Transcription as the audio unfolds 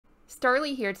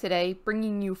Starly here today,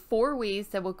 bringing you 4 ways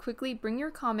that will quickly bring your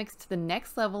comics to the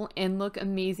next level and look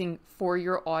amazing for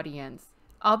your audience.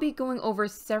 I'll be going over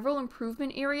several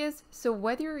improvement areas, so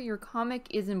whether your comic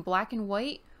is in black and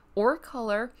white or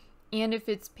color, and if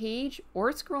it's page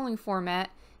or scrolling format,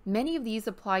 many of these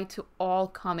apply to all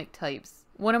comic types.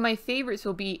 One of my favorites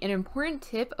will be an important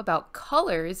tip about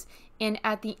colors, and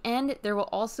at the end there will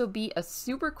also be a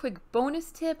super quick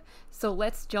bonus tip, so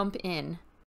let's jump in.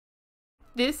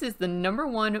 This is the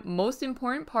 #1 most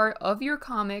important part of your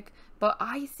comic, but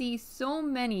I see so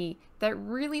many that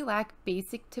really lack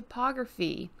basic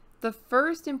typography. The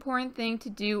first important thing to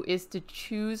do is to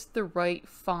choose the right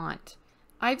font.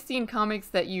 I've seen comics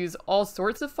that use all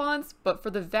sorts of fonts, but for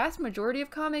the vast majority of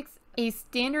comics, a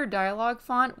standard dialogue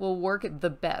font will work the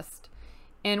best.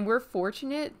 And we're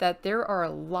fortunate that there are a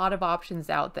lot of options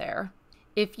out there.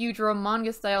 If you draw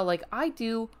manga style like I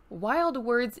do, Wild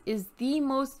Words is the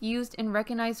most used and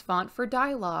recognized font for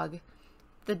dialogue.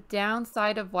 The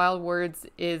downside of Wild Words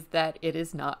is that it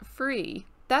is not free.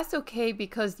 That's okay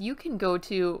because you can go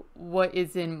to what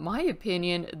is, in my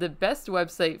opinion, the best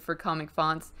website for comic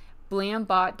fonts,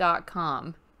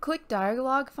 blambot.com. Click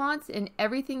dialogue fonts and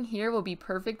everything here will be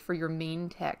perfect for your main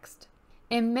text.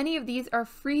 And many of these are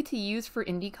free to use for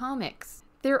indie comics.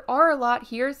 There are a lot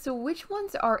here, so which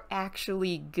ones are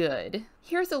actually good?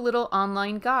 Here's a little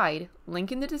online guide,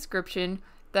 link in the description,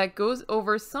 that goes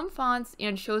over some fonts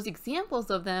and shows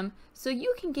examples of them so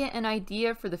you can get an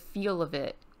idea for the feel of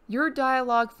it. Your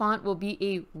dialogue font will be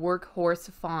a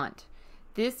workhorse font.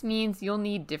 This means you'll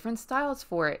need different styles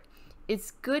for it.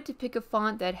 It's good to pick a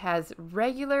font that has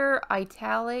regular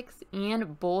italics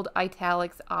and bold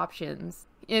italics options.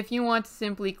 If you want to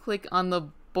simply click on the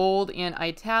bold and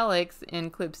italics in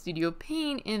Clip Studio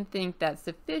Paint and think that's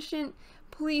sufficient,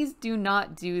 please do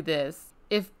not do this.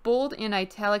 If bold and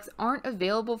italics aren't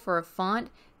available for a font,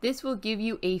 this will give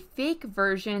you a fake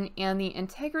version and the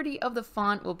integrity of the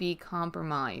font will be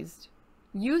compromised.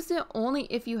 Use it only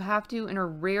if you have to in a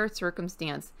rare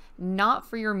circumstance, not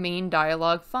for your main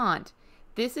dialogue font.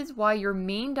 This is why your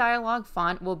main dialogue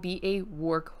font will be a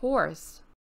workhorse.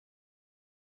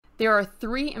 There are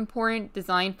 3 important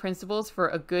design principles for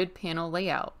a good panel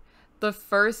layout. The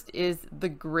first is the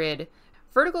grid.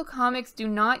 Vertical comics do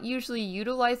not usually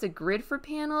utilize a grid for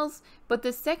panels, but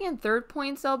the second and third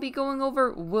points I'll be going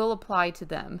over will apply to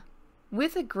them.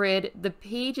 With a grid, the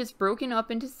page is broken up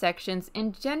into sections,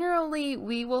 and generally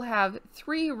we will have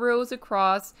 3 rows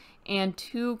across and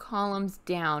 2 columns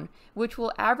down, which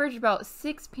will average about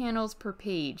 6 panels per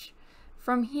page.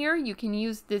 From here, you can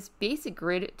use this basic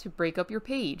grid to break up your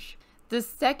page. The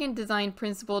second design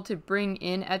principle to bring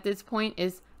in at this point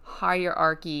is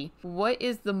hierarchy. What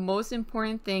is the most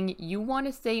important thing you want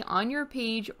to say on your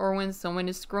page or when someone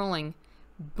is scrolling?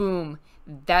 Boom,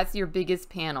 that's your biggest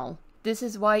panel. This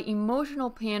is why emotional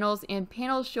panels and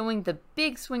panels showing the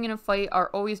big swing in a fight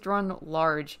are always drawn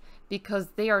large, because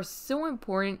they are so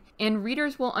important and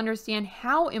readers will understand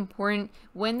how important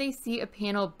when they see a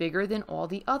panel bigger than all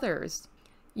the others.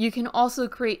 You can also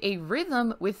create a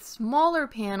rhythm with smaller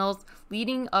panels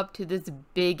leading up to this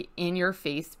big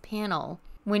in-your-face panel.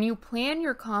 When you plan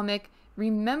your comic,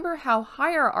 remember how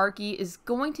hierarchy is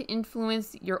going to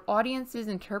influence your audience's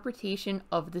interpretation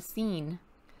of the scene.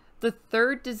 The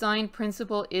third design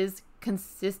principle is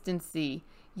consistency.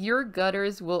 Your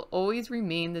gutters will always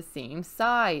remain the same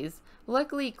size.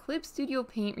 Luckily, Clip Studio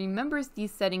Paint remembers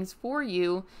these settings for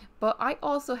you, but I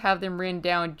also have them written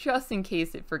down just in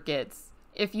case it forgets.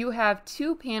 If you have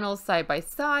 2 panels side by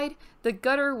side, the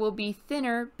gutter will be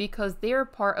thinner because they are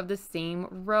part of the same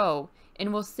row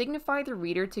and will signify the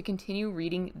reader to continue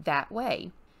reading that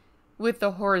way. With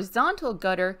the horizontal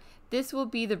gutter, this will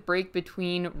be the break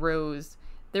between rows.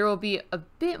 There will be a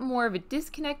bit more of a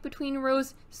disconnect between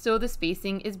rows, so the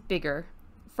spacing is bigger.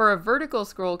 For a vertical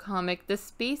scroll comic, the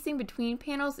spacing between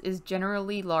panels is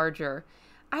generally larger.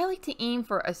 I like to aim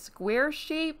for a square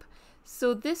shape,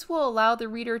 so this will allow the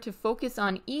reader to focus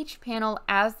on each panel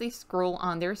as they scroll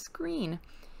on their screen.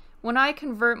 When I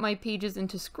convert my pages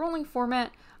into scrolling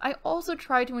format, I also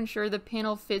try to ensure the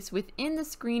panel fits within the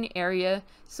screen area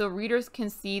so readers can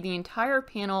see the entire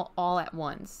panel all at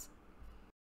once.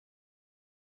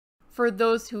 For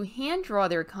those who hand draw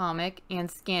their comic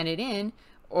and scan it in,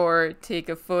 or take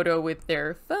a photo with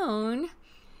their phone,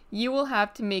 you will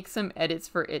have to make some edits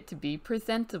for it to be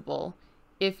presentable.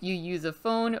 If you use a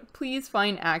phone, please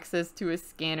find access to a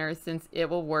scanner since it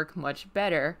will work much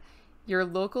better. Your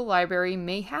local library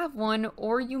may have one,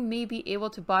 or you may be able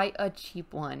to buy a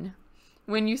cheap one.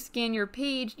 When you scan your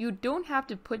page, you don't have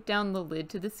to put down the lid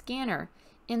to the scanner.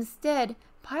 Instead,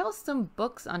 pile some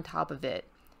books on top of it.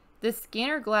 the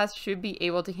scanner glass should be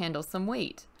able to handle some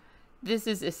weight. This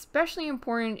is especially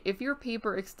important if your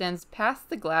paper extends past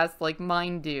the glass like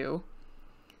mine do.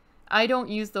 I don't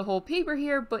use the whole paper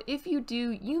here, but if you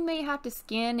do, you may have to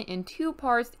scan in 2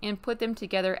 parts and put them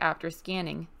together after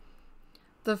scanning.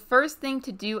 The first thing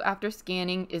to do after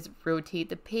scanning is rotate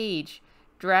the page.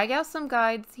 Drag out some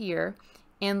guides here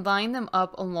and line them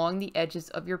up along the edges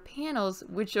of your panels,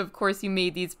 which of course you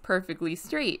made these perfectly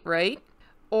straight, right?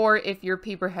 Or if your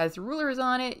paper has rulers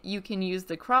on it, you can use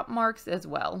the crop marks as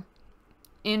well.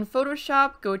 In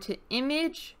Photoshop, go to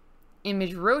Image,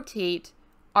 Image Rotate,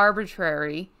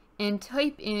 Arbitrary, and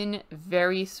type in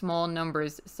very small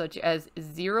numbers such as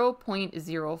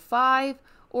 0.05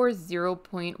 or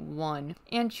 0.1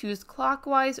 and choose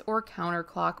clockwise or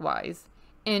counterclockwise.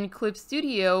 In Clip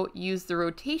Studio, use the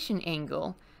rotation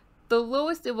angle. The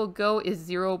lowest it will go is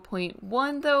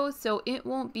 0.1 though, so it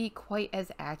won't be quite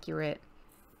as accurate.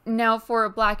 Now for a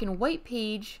black and white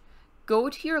page, go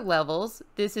to your levels.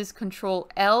 This is Control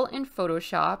L in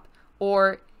Photoshop,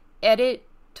 or Edit,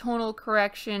 Tonal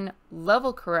Correction,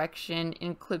 Level Correction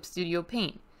in Clip Studio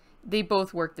Paint. They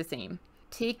both work the same.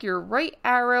 Take your right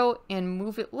arrow and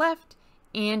move it left,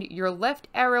 and your left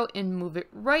arrow and move it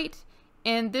right,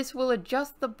 and this will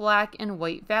adjust the black and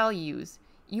white values.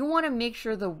 You want to make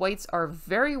sure the whites are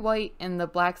very white and the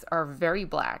blacks are very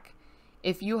black.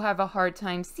 If you have a hard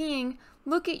time seeing,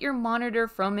 look at your monitor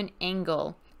from an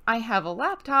angle. I have a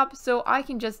laptop, so I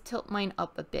can just tilt mine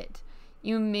up a bit.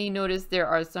 You may notice there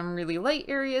are some really light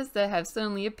areas that have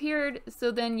suddenly appeared, so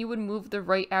then you would move the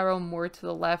right arrow more to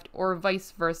the left or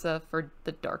vice versa for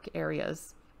the dark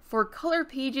areas. For color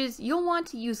pages, you'll want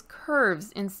to use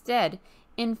curves instead.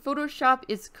 In Photoshop,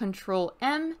 it's Control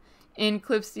M. In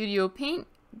Clip Studio Paint,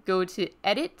 go to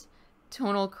Edit,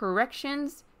 Tonal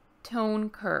Corrections,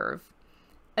 Tone Curve.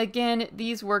 Again,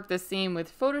 these work the same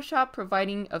with Photoshop,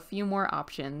 providing a few more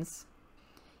options.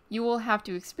 You will have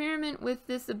to experiment with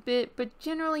this a bit, but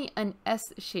generally an S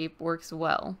shape works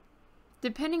well.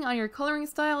 Depending on your coloring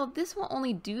style, this will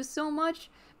only do so much,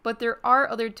 but there are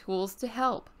other tools to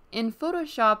help. In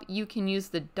Photoshop, you can use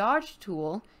the Dodge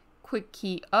tool, Quick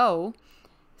Key O,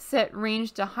 set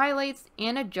range to highlights,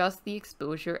 and adjust the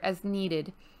exposure as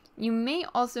needed. You may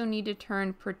also need to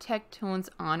turn Protect Tones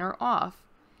on or off.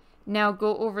 Now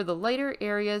go over the lighter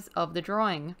areas of the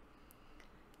drawing.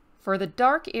 For the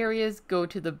dark areas, go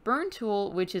to the Burn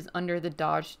tool, which is under the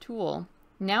Dodge tool.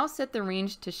 Now set the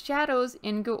range to shadows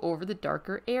and go over the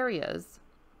darker areas.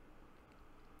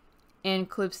 In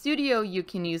Clip Studio, you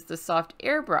can use the soft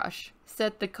airbrush.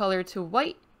 Set the color to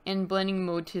white and blending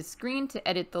mode to screen to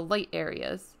edit the light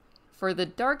areas. For the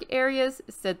dark areas,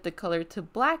 set the color to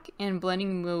black and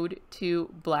blending mode to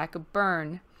black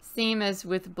burn. Same as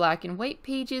with black and white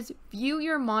pages, view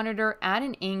your monitor at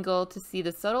an angle to see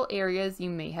the subtle areas you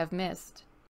may have missed.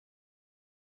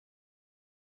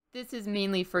 This is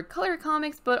mainly for color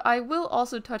comics, but I will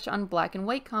also touch on black and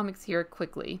white comics here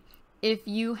quickly. If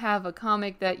you have a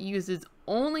comic that uses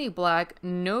only black,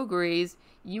 no grays,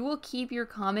 you will keep your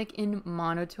comic in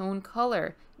monotone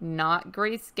color, not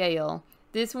grayscale.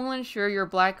 This will ensure your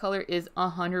black color is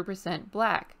 100%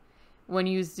 black. When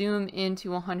you zoom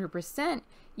into 100%,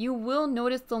 you will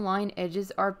notice the line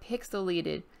edges are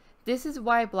pixelated. This is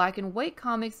why black and white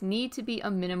comics need to be a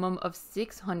minimum of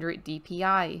 600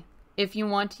 dpi. If you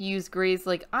want to use grays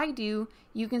like I do,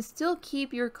 you can still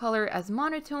keep your color as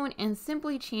monotone and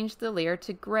simply change the layer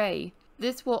to gray.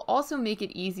 This will also make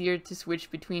it easier to switch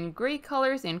between gray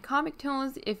colors and comic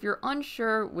tones if you're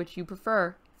unsure which you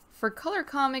prefer. For color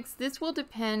comics, this will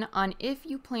depend on if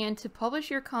you plan to publish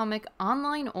your comic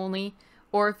online only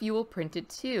or if you will print it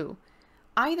too.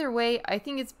 Either way, I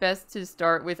think it's best to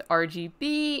start with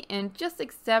RGB and just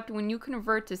accept when you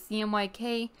convert to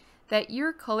CMYK that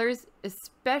your colors,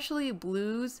 especially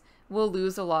blues, will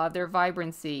lose a lot of their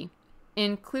vibrancy.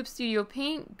 In Clip Studio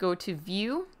Paint, go to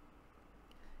View,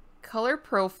 Color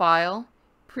Profile,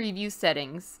 Preview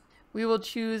Settings. We will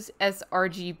choose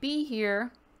sRGB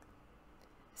here,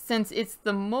 since it's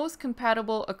the most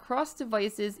compatible across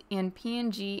devices and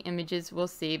PNG images will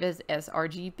save as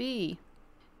sRGB.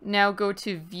 Now go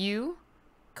to View,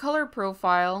 Color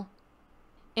Profile,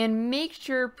 and make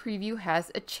sure Preview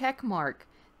has a check mark.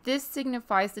 This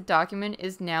signifies the document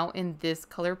is now in this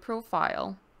color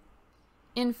profile.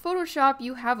 In Photoshop,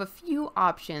 you have a few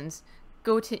options.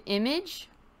 Go to Image,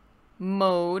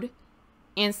 Mode,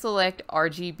 and select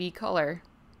RGB color.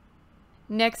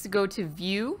 Next, go to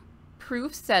View,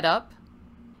 Proof Setup,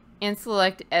 and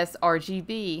select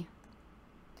sRGB.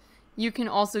 You can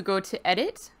also go to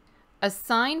Edit,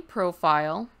 Assign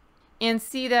Profile, and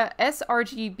see that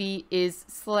sRGB is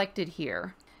selected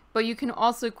here. but you can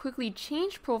also quickly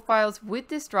change profiles with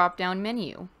this drop-down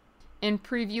menu and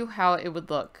preview how it would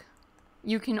look.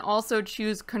 You can also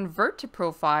choose Convert to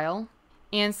Profile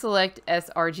and select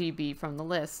sRGB from the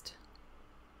list.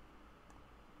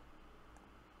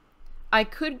 I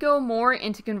could go more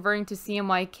into converting to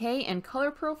CMYK and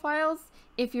color profiles.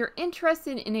 If you're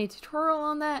interested in a tutorial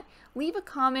on that, leave a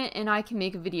comment and I can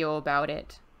make a video about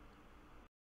it.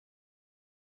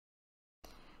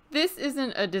 This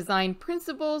isn't a design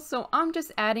principle, so I'm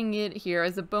just adding it here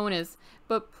as a bonus,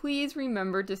 but please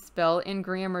remember to spell and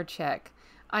grammar check.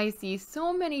 I see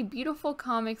so many beautiful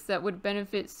comics that would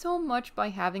benefit so much by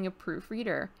having a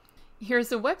proofreader.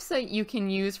 Here's a website you can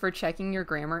use for checking your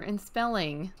grammar and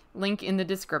spelling. Link in the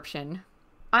description.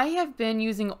 I have been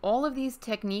using all of these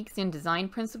techniques and design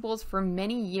principles for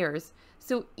many years,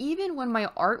 so even when my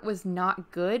art was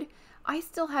not good, I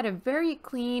still had a very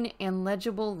clean and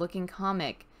legible looking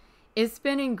comic. It's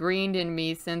been ingrained in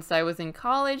me since I was in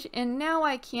college, and now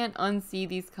I can't unsee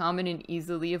these common and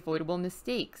easily avoidable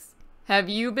mistakes. Have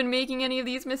you been making any of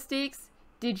these mistakes?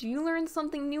 Did you learn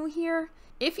something new here?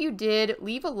 If you did,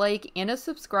 leave a like and a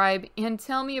subscribe and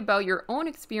tell me about your own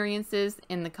experiences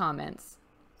in the comments.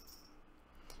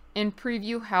 And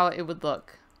preview how it would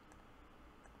look.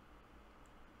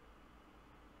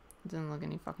 It doesn't look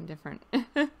any fucking different.